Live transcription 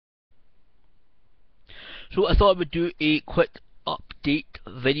So I thought I would do a quick update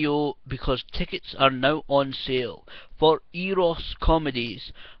video because tickets are now on sale for Eros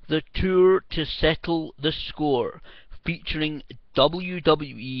Comedies, the tour to settle the score, featuring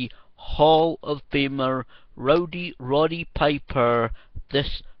WWE Hall of Famer Roddy Piper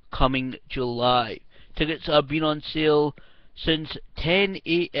this coming July. Tickets have been on sale since 10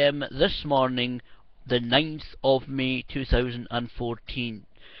 AM this morning, the 9th of May 2014.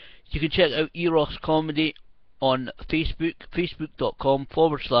 You can check out Eros Comedy on Facebook,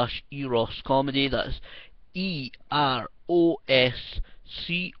 facebook.com/Eros Comedy. That's EROSCOMEDY.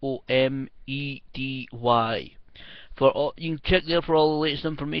 You can check there for all the latest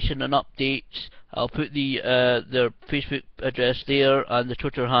information and updates. I'll put their Facebook address there and the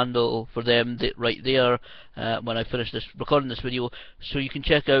Twitter handle for them right there when I finish recording this video, so you can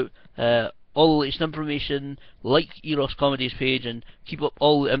check out all the latest information, like Eros Comedy's page, and keep up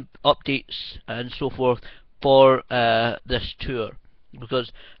all the updates and so forth for this tour.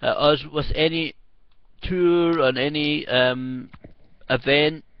 Because as with any tour and any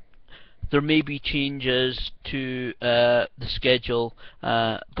event, there may be changes to the schedule,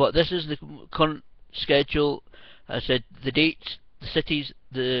 but this is the current schedule. I said the dates, the cities,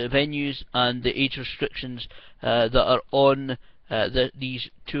 the venues, and the age restrictions that are on these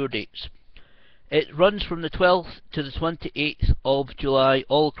tour dates. It runs from the 12th to the 28th of July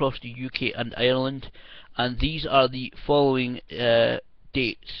all across the UK and Ireland, and these are the following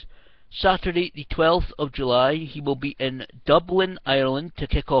dates. Saturday the 12th of July, he will be in Dublin, Ireland to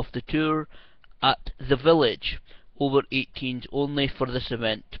kick off the tour at The Village, over 18s only for this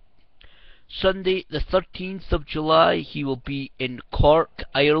event. Sunday the 13th of July, he will be in Cork,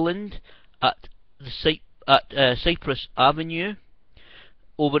 Ireland at Cypress Avenue,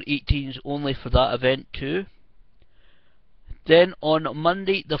 over 18s only for that event too. Then on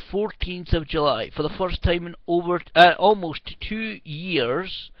Monday the 14th of July, for the first time in almost 2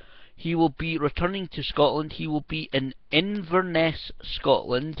 years, he will be returning to Scotland. He will be in Inverness,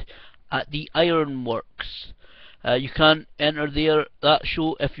 Scotland at the Ironworks. You can enter that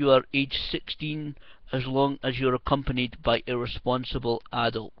show if you are age 16, as long as you're accompanied by a responsible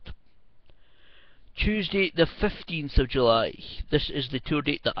adult. Tuesday the 15th of July, this is the tour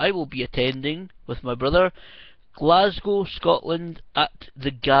date that I will be attending with my brother. Glasgow, Scotland at the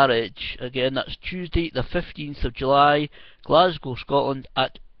Garage. Again, that's Tuesday the 15th of July, Glasgow, Scotland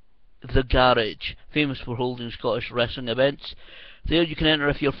at the Garage, famous for holding Scottish wrestling events. There you can enter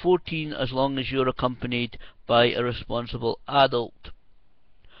if you're 14, as long as you're accompanied by a responsible adult.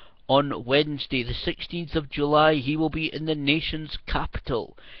 On Wednesday the 16th of July, he will be in the nation's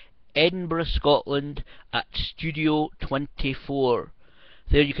capital, Edinburgh, Scotland at Studio 24.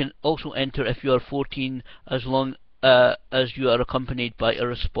 There you can also enter if you are 14, as long as you are accompanied by a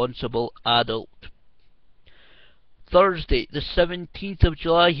responsible adult. Thursday the 17th of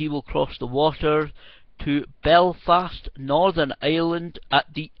July, he will cross the water to Belfast, Northern Ireland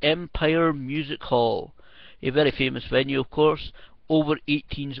at the Empire Music Hall, a very famous venue of course, over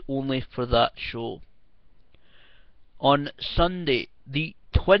 18s only for that show. On Sunday the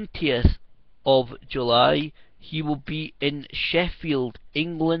 20th of July, he will be in Sheffield,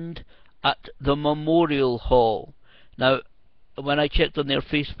 England at the Memorial Hall. Now, when I checked on their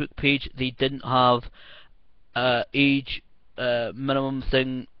Facebook page, they didn't have age minimum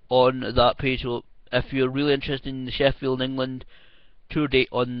thing on that page, so if you're really interested in the Sheffield, England tour date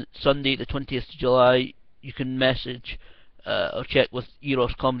on Sunday the 20th of July, you can message or check with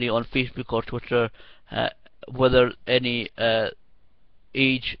Eros Comedy on Facebook or Twitter whether any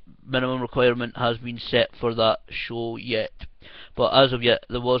age minimum requirement has been set for that show yet. But as of yet,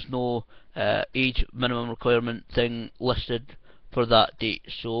 there was no age minimum requirement thing listed for that date,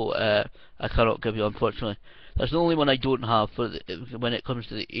 so I cannot give you, unfortunately. That's the only one I don't have for when it comes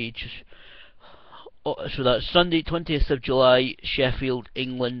to the age. So that's Sunday 20th of July, Sheffield,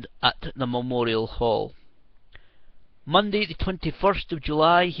 England at the Memorial Hall. Monday the 21st of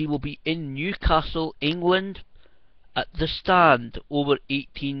July, he will be in Newcastle, England at the Stand, over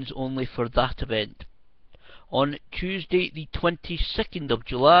 18s only for that event. On Tuesday the 22nd of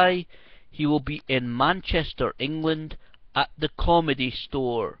July, he will be in Manchester, England at the Comedy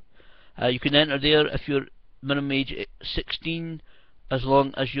Store. You can enter there if you're minimum age 16, as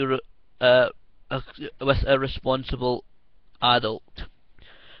long as you're with a responsible adult.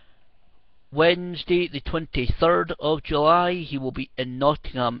 Wednesday the 23rd of July, he will be in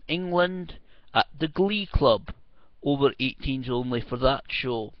Nottingham, England at the Glee Club, over 18s only for that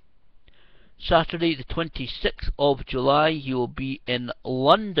show. Saturday the 26th of July, he will be in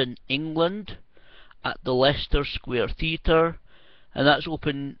London, England at the Leicester Square Theatre, and that's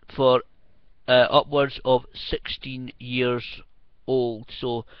open for upwards of 16 years old.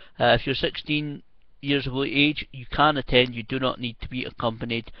 So if you're 16 years of age, you can attend. You do not need to be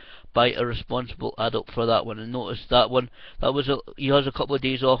accompanied by a responsible adult for that one. And notice that one, he has a couple of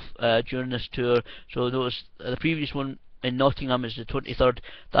days off during this tour. So notice the previous one in Nottingham is the 23rd.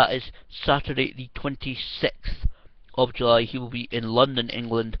 That is Saturday the 26th of July. He will be in London,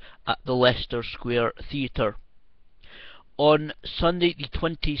 England, at the Leicester Square Theatre. On Sunday the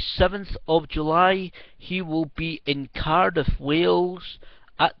 27th of July, he will be in Cardiff, Wales,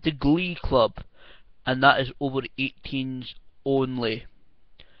 at the Glee Club, and that is over 18s only.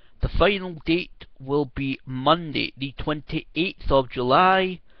 The final date will be Monday the 28th of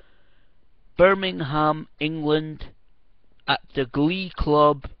July, Birmingham, England, at the Glee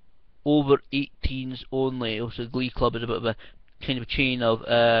Club, over 18s only. Also, the Glee Club is a bit of a kind of a chain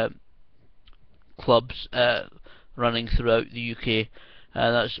of clubs running throughout the UK.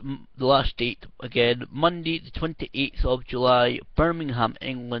 That's the last date, again, Monday the 28th of July, Birmingham,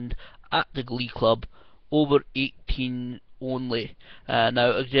 England, at the Glee Club, over 18 only.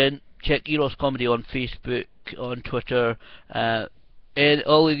 Now again, check Eros Comedy on Facebook, on Twitter, and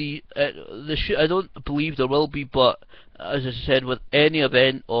all of the I don't believe there will be, but as I said, with any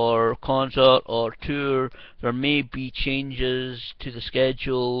event or concert or tour, there may be changes to the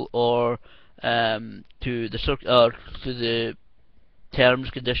schedule or to the terms,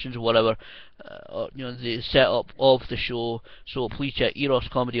 conditions, or whatever, the setup of the show. So please check Eros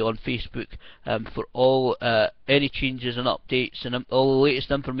Comedy on Facebook for all any changes and updates and all the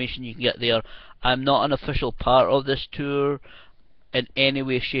latest information you can get there. I'm not an official part of this tour in any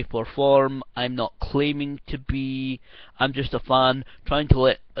way, shape or form. I'm not claiming to be. I'm just a fan trying to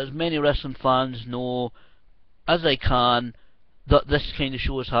let as many wrestling fans know as I can that this kind of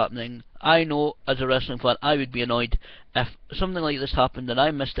show is happening. I know as a wrestling fan I would be annoyed if something like this happened and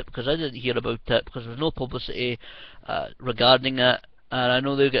I missed it because I didn't hear about it, because there was no publicity regarding it, and I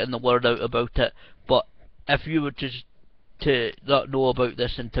know they're getting the word out about it. But if you were just to not know about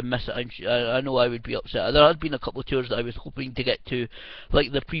this and to miss it, I know I would be upset. There had been a couple of tours that I was hoping to get to,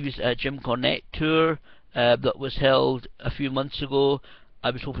 like the previous Jim Cornette tour that was held a few months ago. I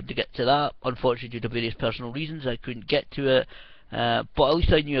was hoping to get to that. Unfortunately, due to various personal reasons, I couldn't get to it. But at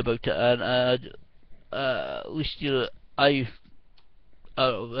least I knew about it, and at least I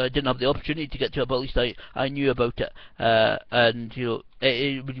didn't have the opportunity to get to it, but at least I knew about it, and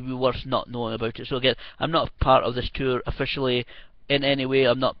it would be worse not knowing about it. So again, I'm not part of this tour officially in any way.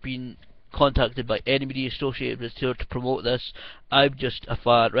 I'm not being contacted by anybody associated with the tour to promote this. I'm just a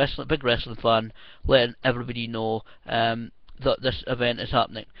fan, big wrestling fan, letting everybody know that this event is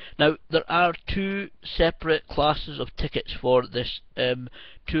happening. Now, there are two separate classes of tickets for this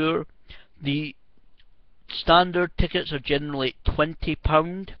tour. The standard tickets are generally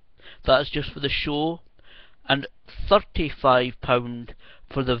 £20, that's just for the show, and £35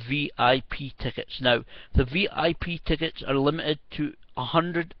 for the VIP tickets. Now, the VIP tickets are limited to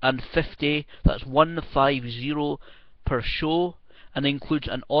 150, that's 150 per show, and includes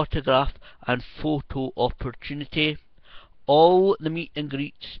an autograph and photo opportunity. All the meet and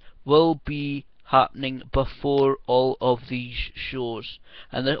greets will be happening before all of these shows,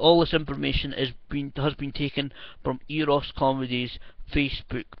 and all this information has been taken from Eros Comedy's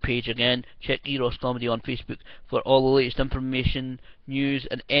Facebook page. Again, check Eros Comedy on Facebook for all the latest information, news,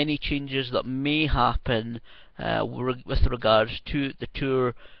 and any changes that may happen with regards to the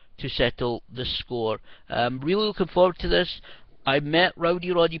tour to settle the score. Really looking forward to this. I met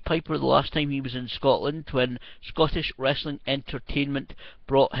Roddy Piper the last time he was in Scotland when Scottish Wrestling Entertainment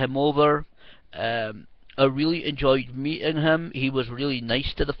brought him over. I really enjoyed meeting him. He was really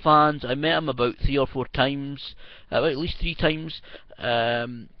nice to the fans. I met him about 3 or 4 times, at least 3 times,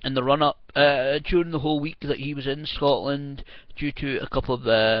 in the run-up during the whole week that he was in Scotland, due to a couple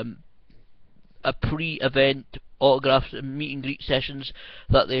of pre-event autographs and meet and greet sessions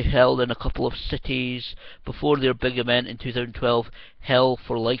that they held in a couple of cities before their big event in 2012, Hell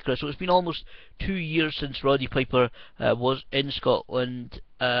for Lycra. So it's been almost 2 years since Roddy Piper was in Scotland,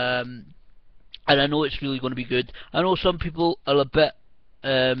 and I know it's really going to be good. I know some people are a bit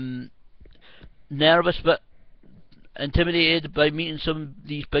nervous, but intimidated by meeting some of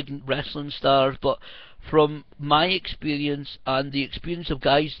these big wrestling stars, but from my experience and the experience of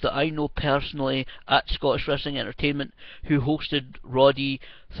guys that I know personally at Scottish Wrestling Entertainment who hosted Roddy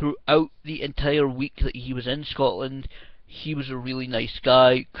throughout the entire week that he was in Scotland, he was a really nice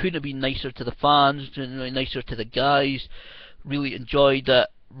guy. Couldn't have been nicer to the fans, nicer to the guys. Really enjoyed it,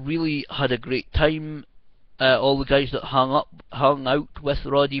 really had a great time. All the guys that hung out with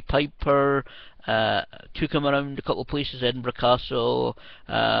Roddy Piper, took him around a couple of places, Edinburgh Castle,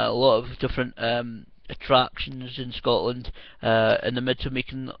 a lot of different attractions in Scotland, in the midst of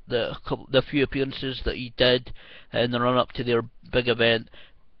making the few appearances that he did in the run up to their big event.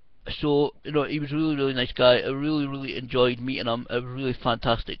 So, you know, he was a really nice guy. I really enjoyed meeting him. A really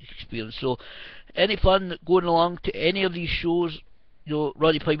fantastic experience. So, any fun going along to any of these shows, you know,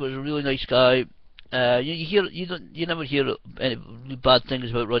 Roddy Piper is a really nice guy. You never hear any bad things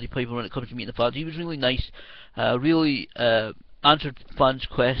about Roddy Piper when it comes to meeting the fans. He was really nice, really answered fans'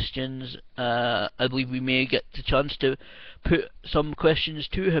 questions. I believe we may get the chance to put some questions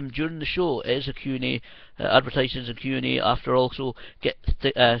to him during the show. It is a Q&A, advertising as a Q&A after all, so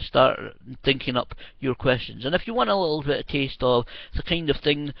start thinking up your questions. And if you want a little bit of taste of the kind of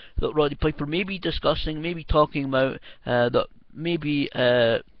thing that Roddy Piper may be discussing, maybe talking about, that maybe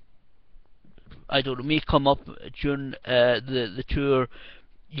I don't know, may come up during the tour,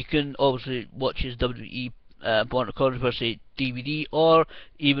 you can obviously watch his WWE Born to Controversy DVD, or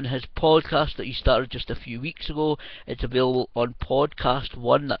even his podcast that he started just a few weeks ago. It's available on Podcast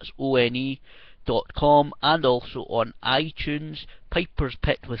One, that's ONE.com, and also on iTunes. Piper's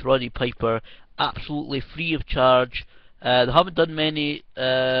Pit with Roddy Piper, absolutely free of charge. They haven't done many,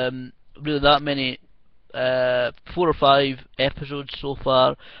 really that many, 4 or 5 episodes so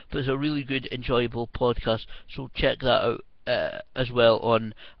far, but it's a really good, enjoyable podcast, so check that out as well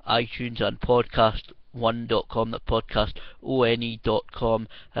on iTunes and podcast1.com, that podcastone.com.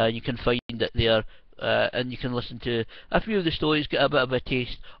 You can find it there, and you can listen to a few of the stories, get a bit of a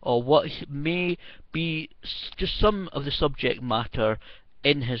taste of what may be just some of the subject matter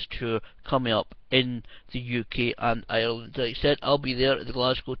in his tour coming up in the UK and Ireland. Like I said, I'll be there at the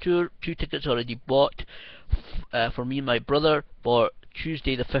Glasgow tour. 2 tickets already bought for me and my brother for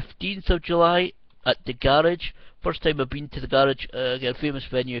Tuesday the 15th of July at the Garage. First time I've been to the Garage, again, famous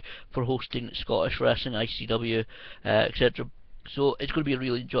venue for hosting Scottish wrestling, ICW, etc. So it's going to be a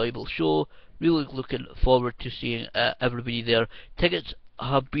really enjoyable show. Really looking forward to seeing everybody there. Tickets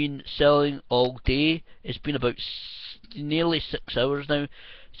have been selling all day. It's been about nearly 6 hours now,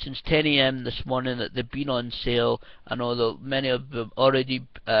 since 10 AM this morning, that they've been on sale. I know that many of them already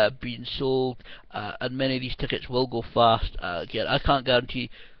been sold, and many of these tickets will go fast. Again, I can't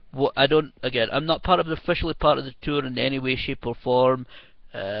guarantee what I'm not officially part of the tour in any way, shape or form,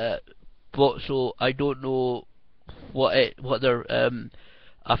 but so I don't know what they're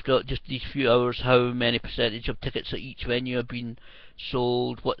after just these few hours, how many percentage of tickets at each venue have been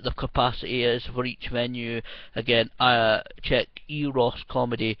sold, what the capacity is for each venue. Again, check Eros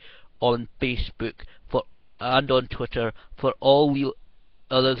Comedy on Facebook and on Twitter for all the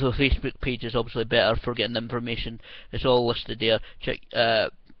other. The Facebook page is obviously better for getting information. It's all listed there. Check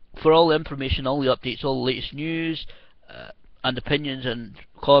for all the information, all the updates, all the latest news and opinions and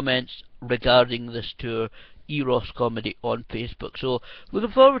comments regarding this tour. Eros Comedy on Facebook. So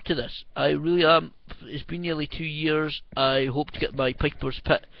looking forward to this. I really am. It's been nearly 2 years. I hope to get my Piper's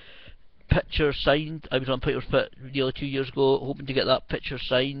Pit picture signed. I was on Piper's Pit nearly 2 years ago, hoping to get that picture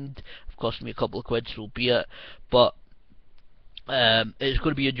signed. It cost me a couple of quid, so be it. But it's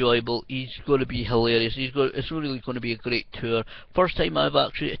going to be enjoyable. He's going to be hilarious. It's really going to be a great tour. First time I've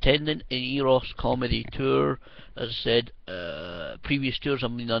actually attended an Eros Comedy tour. As I said, previous tours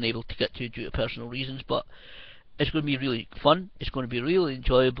I've been unable to get to due to personal reasons, but it's going to be really fun. It's going to be really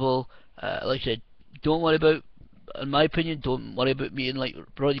enjoyable. Like I said, don't worry about, in my opinion, don't worry about meeting like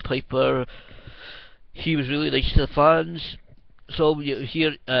Roddy Piper. He was really nice to the fans. So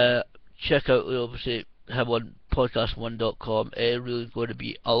here, check out, obviously, him on podcast1.com. It's really going to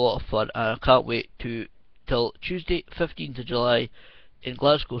be a lot of fun, and I can't wait till Tuesday, 15th of July, in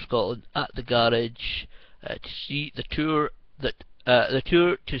Glasgow, Scotland, at the Garage, to see the tour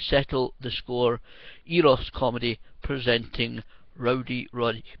to settle the score. Eros Comedy presenting Roddy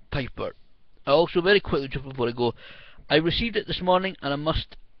Piper. I also, very quickly, just before I go, I received it this morning, and I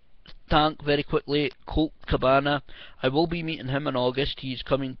must thank very quickly Colt Cabana. I will be meeting him in August. He's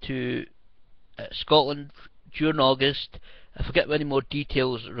coming to Scotland during August. I forget any more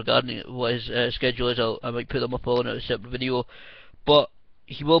details regarding what his schedule is. I might put them up on a separate video, but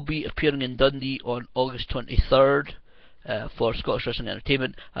he will be appearing in Dundee on August 23rd for Scottish Wrestling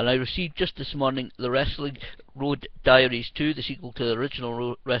Entertainment. And I received just this morning the Wrestling Road Diaries 2, the sequel to the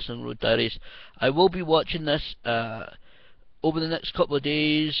original Wrestling Road Diaries. I will be watching this over the next couple of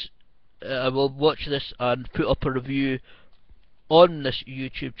days. I will watch this and put up a review on this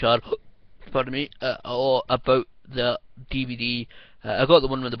YouTube channel, pardon me, about the DVD. I got the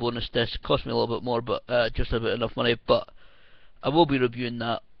one with the bonus disc. Cost me a little bit more, but just about enough money. But I will be reviewing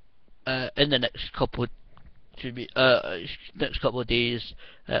that in the next couple of should be next couple of days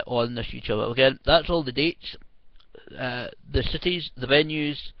on this YouTube. But again, that's all the dates, the cities, the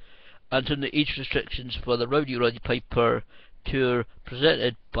venues, and some of the age restrictions for the Roddy Piper tour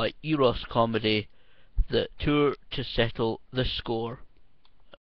presented by Eros Comedy, the tour to settle the score.